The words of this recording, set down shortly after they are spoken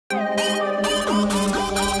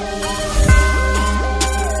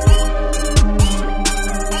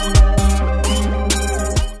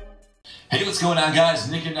going on, guys?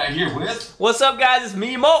 Nick and I here with... What's up, guys? It's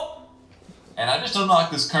me, Mo. And I just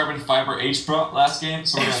unlocked this carbon fiber H-Pro last game,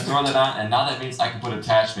 so we're going to throw that on, and now that means I can put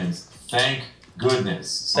attachments. Thank goodness.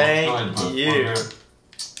 So Thank let's go ahead and put you.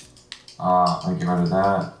 Let me get rid of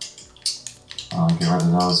that. Get rid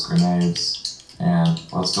of those grenades. And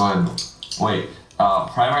let's go ahead and... Wait.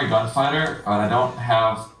 Primary gunfighter, but I don't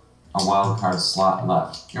have a wild card slot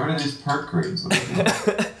left. Get rid of these perk greens. What are you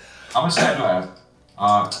doing? How much time do I have?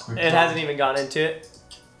 It hasn't even gone into it.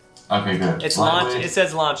 Okay, good. It's launch. It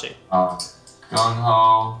says launching.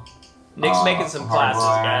 Gung-Ho. Nick's making some classes,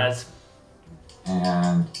 guys.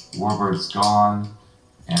 And Warbirds gone.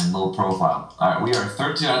 And low profile. Alright, we are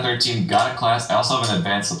 13 out of 13. Got a class. I also have an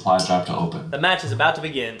advanced supply drop to open. The match is about to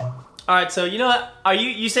begin. Alright, so you know what?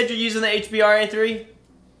 You said you're using the HBRA3?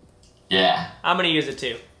 Yeah. I'm gonna use it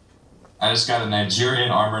too. I just got a Nigerian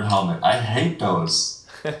armored helmet. I hate those.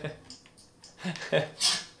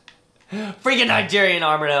 Freaking Nigerian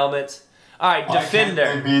armored helmets. Alright, Defender.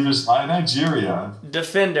 Why can't they be just by Nigeria?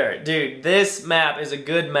 Defender. Dude, this map is a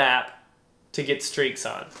good map to get streaks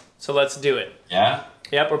on. So let's do it. Yeah?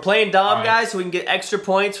 Yep, we're playing Dom, right, guys, so we can get extra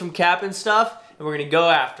points from cap and stuff, and we're going to go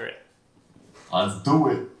after it. Let's do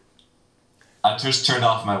it. I just turned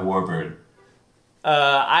off my Warbird.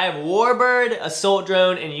 I have Warbird, Assault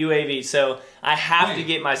Drone, and UAV, so I have to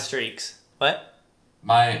get my streaks. What?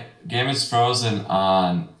 My game is frozen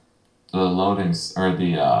on the loadings, or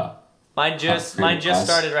the, Mine just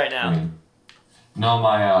started right now. Screen. No,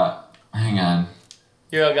 my, hang on.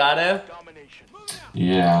 You're Elgato?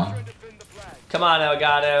 Yeah. Come on,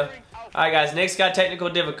 Elgato. Alright, guys, Nick's got technical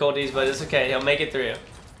difficulties, but it's okay. He'll make it through.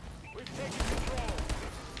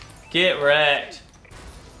 Get wrecked.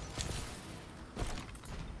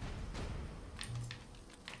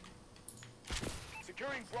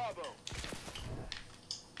 Securing Bravo.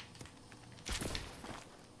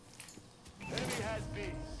 Enemy has B.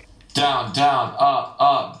 Down, down,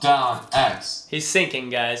 up, down, X. He's sinking,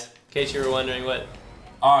 guys, in case you were wondering what.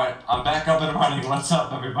 Alright, I'm back up and running. What's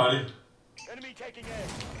up, everybody? Enemy taking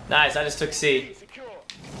A. Nice, I just took C. Secure.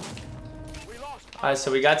 We lost. Alright,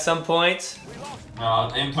 so we got some points. No,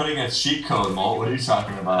 I'm inputting a cheat code, Molt. What are you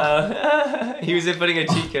talking about? He was inputting a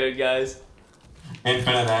cheat code, guys.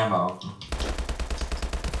 Infinite ammo.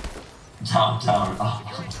 Down, down,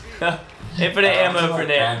 up. Infinite ammo for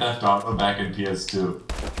Nick. Grand Theft Auto back in PS2.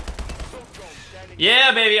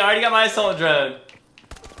 Yeah, baby, I already got my assault drone.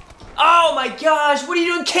 Oh my gosh, what are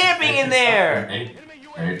you doing camping in there?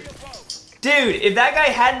 Dude, if that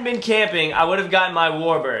guy hadn't been camping, I would have gotten my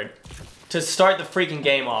Warbird to start the freaking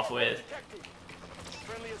game off with.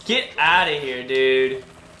 Get out of here, dude.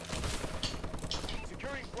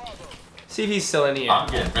 See if he's still in here. I'm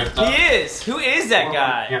getting ripped up. He is! Who is that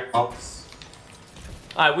guy? Oh.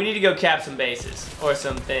 Alright, we need to go cap some bases. Or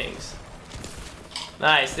some things.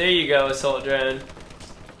 Nice, there you go, assault drone.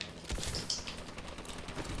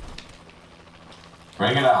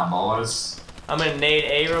 Bring it on, boys. I'm gonna nade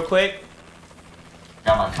A real quick.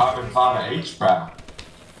 Got my carbon fiber H-Pro.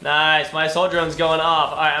 Nice, my assault drone's going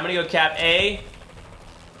off. Alright, I'm gonna go cap A.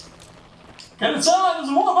 Get inside, there's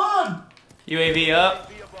a woman! UAV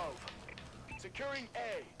up. Securing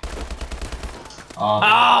A.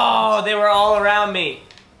 Oh, they were all around me.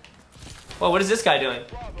 Whoa, what is this guy doing?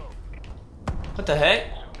 What the heck?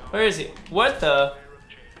 Where is he? What the?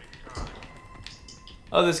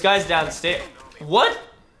 Oh, this guy's downstairs. What?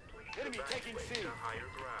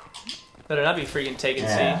 Better not be freaking taking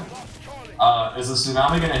C. Is the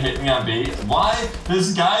tsunami gonna hit me on B? Why?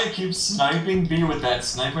 This guy keeps sniping B with that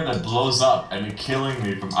sniper that blows up and killing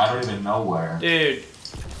me from I don't even know where. Dude,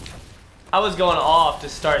 I was going off to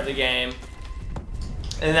start the game,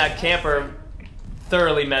 and that camper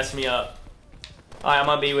thoroughly messed me up. Alright, I'm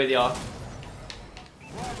gonna be with y'all.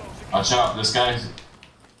 Watch out, this guy's...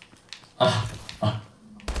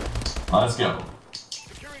 Let's go.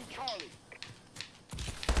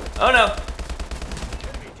 Oh no!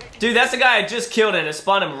 Dude, that's the guy I just killed and it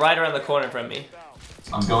spawned him right around the corner from me.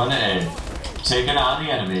 I'm going to A. Taking on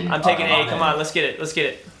the enemy. I'm taking A, come on, let's get it, let's get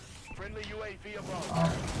it.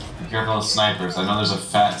 Alright, be careful of snipers. I know there's a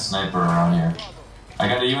fat sniper around here. I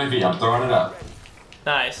got a UAV, I'm throwing it up.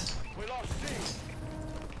 Nice.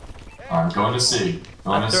 Alright, going to C.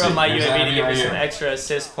 I'm throwing my UAV to give me some extra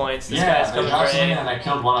assist points. This guy's coming for A. And I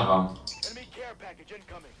killed one of them.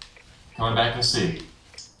 Coming back to C.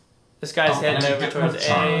 This guy's heading over towards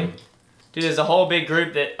A. Dude, there's a whole big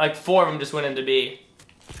group that, like 4 of them just went into B.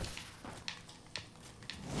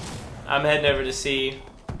 I'm heading over to C.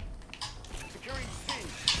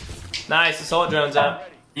 Nice, assault drone's up.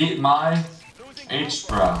 Eat my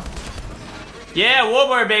H-Bro. Yeah,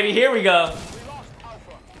 Warbird, baby, here we go.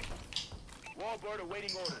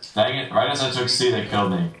 Awaiting orders. Dang it, right as I took C, they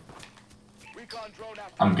killed me. Recon drone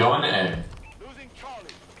active. I'm going to A. Losing Charlie.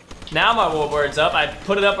 Now my Warbirds up. I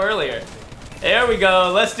put it up earlier. There we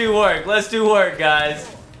go. Let's do work. Let's do work, guys.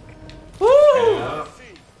 Woo! Yeah. C.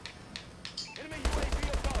 Enemy UAV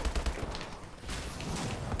above.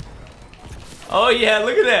 Oh yeah,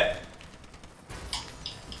 look at that.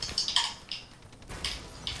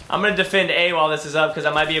 I'm gonna defend A while this is up because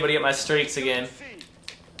I might be able to get my streaks again. C.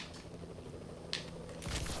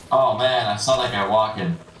 Oh man, I saw that guy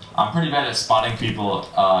walking. I'm pretty bad at spotting people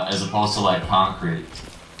as opposed to like concrete.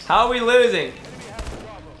 How are we losing? Enemy has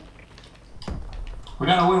Bravo. We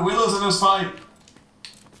gotta win. We losing this fight.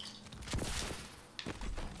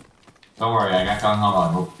 Don't worry, I got gung ho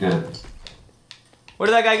on. We're good. Where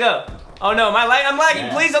did that guy go? Oh no, I'm lagging.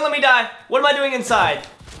 Yeah. Please don't let me die. What am I doing inside?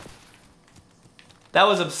 That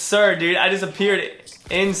was absurd, dude. I just appeared Get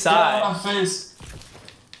out inside. of my face.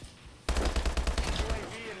 UAV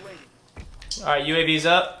in waiting. Alright, UAV's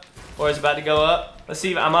up. Or it's about to go up. Let's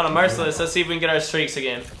see if I'm on a merciless. Let's see if we can get our streaks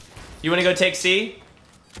again. You wanna go take C?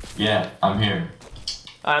 Yeah, I'm here.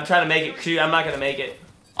 I'm trying to make it. Shoot, I'm not gonna make it.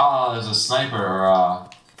 Oh, there's a sniper or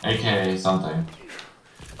AK something.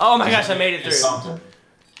 Oh my gosh, I made it It's through. something.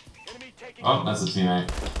 Enemy taking Oh, that's a teammate.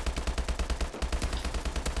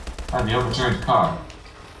 Ah, the overturned car.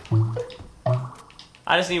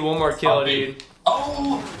 I just need one more kill, Oh, dude.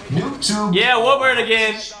 Oh, noob tube. Yeah, Warbird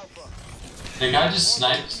again. Alpha. The guy just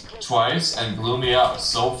sniped twice and blew me up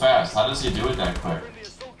so fast. How does he do it that quick? Friendly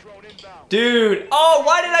assault drone inbound. Dude. Oh,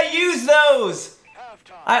 why did I use those?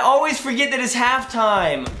 Halftime. I always forget that it's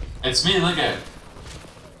halftime. It's me, look at it.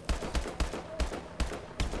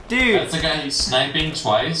 Dude. That's the guy who's sniping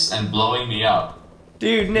twice and blowing me up.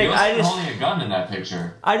 Dude, He Nick, wasn't holding a gun in that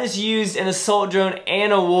picture. I just used an assault drone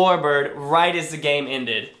and a Warbird right as the game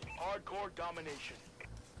ended. Hardcore domination.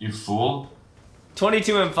 You fool.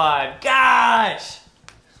 22 and 5. Gosh!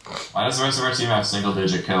 Why does the rest of our team have single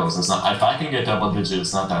digit kills? It's not. If I can get double digit,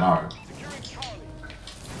 it's not that hard. Securing Charlie.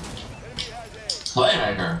 Enemy has A.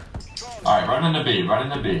 Playmaker. Alright, run into B,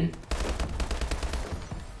 run into B.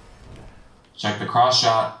 Check the cross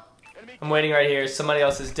shot. Enemy I'm waiting right here. Somebody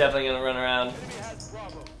else is definitely gonna run around. has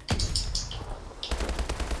Bravo.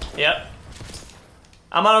 Yep.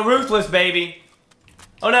 I'm on a ruthless, baby.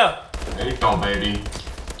 Oh no. There you go, baby.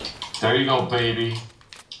 There you go, baby.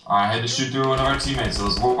 Alright, I had to shoot through one of our teammates. It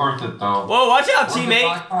was worth it, though. Whoa, watch out,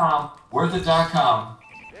 teammate. Worthit.com. Worthit.com.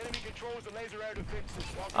 The enemy controls the laser air defenses.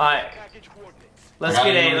 Alright. Package coordinates. Let's get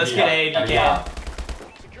A. Let's get A if you can.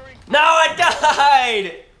 Securing No, I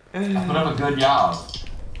died! I put up a good job.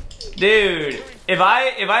 Dude, if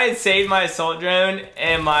I had saved my assault drone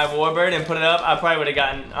and my Warbird and put it up, I probably would have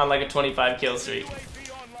gotten on like a 25 kill streak.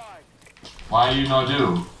 UAV online. Why you no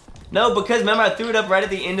do? No, because remember I threw it up right at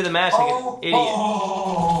the end of the match like an idiot.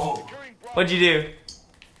 Oh. Securing Bravo. What'd you do?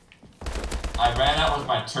 I ran out with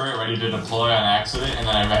my turret ready to deploy on accident, and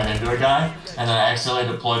then I ran into a guy, and then I accidentally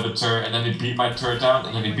deployed the turret, and then he beat my turret down,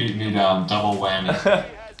 and then he beat me down. Double whammy.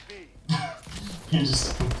 Enemy has B. He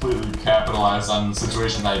just completely capitalized on the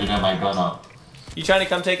situation that I didn't have my gun up. You trying to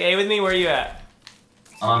come take A with me? Where are you at?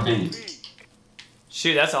 I'm on B.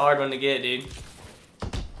 Shoot, that's a hard one to get, dude.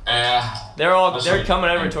 That's They're right. coming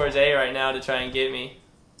over towards A right now to try and get me.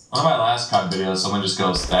 One of my last COD videos, someone just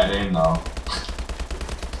goes, that aim though.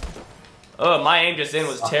 Oh, my aim just in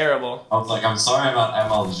was terrible. I was like, I'm sorry about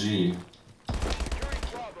MLG. Securing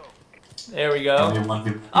Bravo. There we go. Only one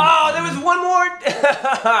people- Oh, there was one more.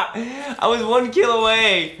 I was 1 kill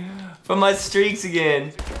away from my streaks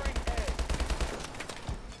again. Securing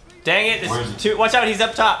A. Dang it! Where is There's he? two. Watch out! He's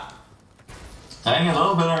up top. Dang, a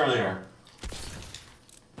little bit earlier.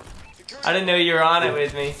 Securing I didn't know you were on it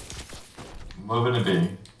with me. Moving to B.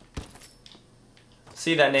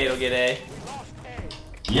 See that nade will get A. We lost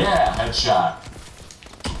A. Yeah, headshot.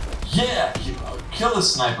 Yeah, kill the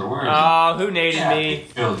sniper. Where is he? Oh, who naded Yeah, me?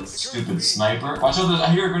 kill the stupid sniper. Watch out!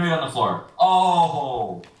 I hear a grenade on the floor.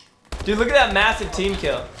 Oh. Dude, look at that massive team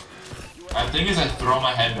kill. My thing is, I throw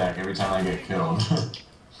my head back every time I get killed.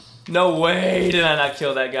 No way did I not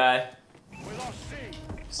kill that guy. We lost C.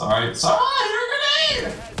 Sorry, I hear a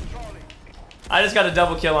grenade. Has Charlie. I just got a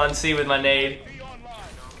double kill on C with my nade. B online.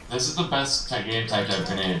 This is the best game type to have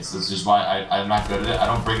grenades. This is why I'm not good at it. I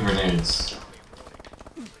don't bring grenades.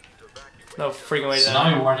 No freaking way.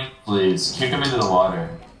 Tsunami warning, please. Kick him into the water.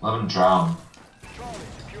 Let him drown. Charlie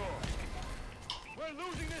secure. We're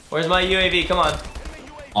losing this. Where's my UAV? Come on. Enemy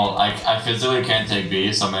UAV. Well, I physically can't take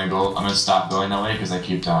B, so I'm gonna stop going that way because I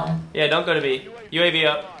keep dying. Yeah, don't go to B. UAV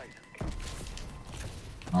up.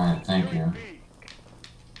 Alright, thank you. B.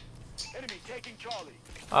 Enemy taking Charlie.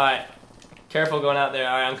 All right. Careful going out there.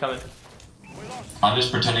 All right, I'm coming. We're I'm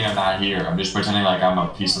just pretending I'm not here. I'm just pretending like I'm a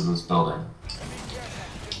piece of this building.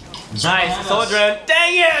 Nice, assault drone.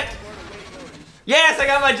 Dang it! Yes, I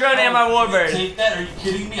got my drone and my warbird. Take that? Are you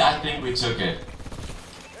kidding me? I think we took it.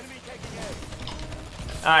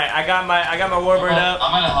 Alright, I got my warbird up.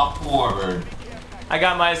 I'm gonna help the warbird. I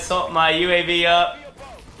got my UAV up.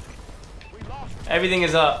 Everything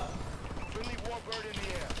is up. Friendly Warbird in the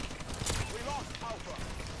air. We lost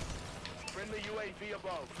Alpha. Friendly UAV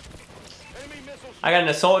above. Enemy missiles. I got an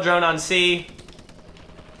assault drone on C.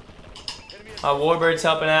 Enemy My warbird's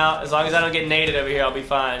helping out. As long as I don't get naded over here, I'll be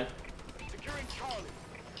fine. securing Charlie.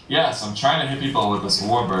 Yes, I'm trying to hit people with this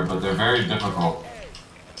warbird, but they're very difficult.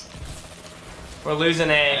 We're losing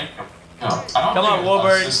A. No, I don't Come think on,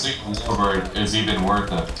 Warbird. assisting warbird is even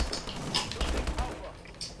worth it.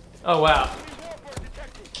 Oh, wow.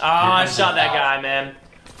 Oh, I shot that guy, man.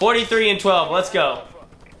 43 and 12. Let's go. Our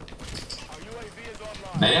UAV is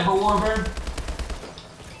online. They have a warbird?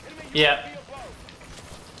 Enemy Yep. UAV above.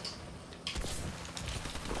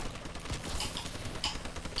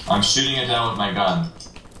 I'm shooting it down with my gun.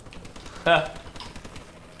 Alright,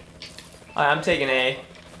 I'm taking A.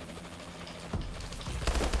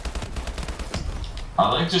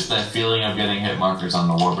 I like just that feeling of getting hit markers on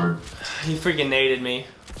the warbird. He freaking naded me.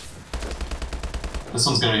 This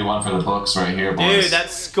one's gonna be one for the books right here, boys. Dude, that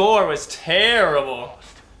score was terrible.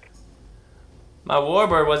 My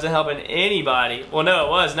warbird wasn't helping anybody. Well, no, it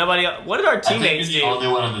was. Nobody else. What did our I think teammates you're the only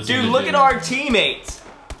do? one on the team Dude, that look did at it. our teammates.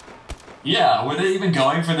 Yeah, were they even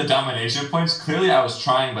going for the domination points? Clearly I was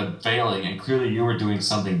trying but failing, and clearly you were doing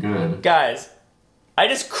something good. Guys, I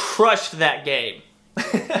just crushed that game.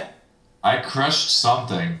 I crushed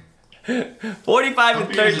something. 45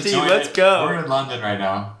 and 13. Let's go. We're in London right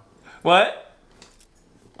now. What?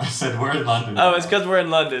 I said we're in London. Oh, it's because we're in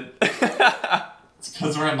London. It's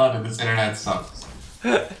because we're in London. This internet sucks.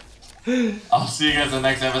 I'll see you guys in the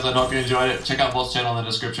next episode. Hope you enjoyed it. Check out Bolt's channel in the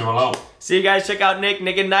description below. See you guys. Check out Nick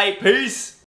and Knight. Peace.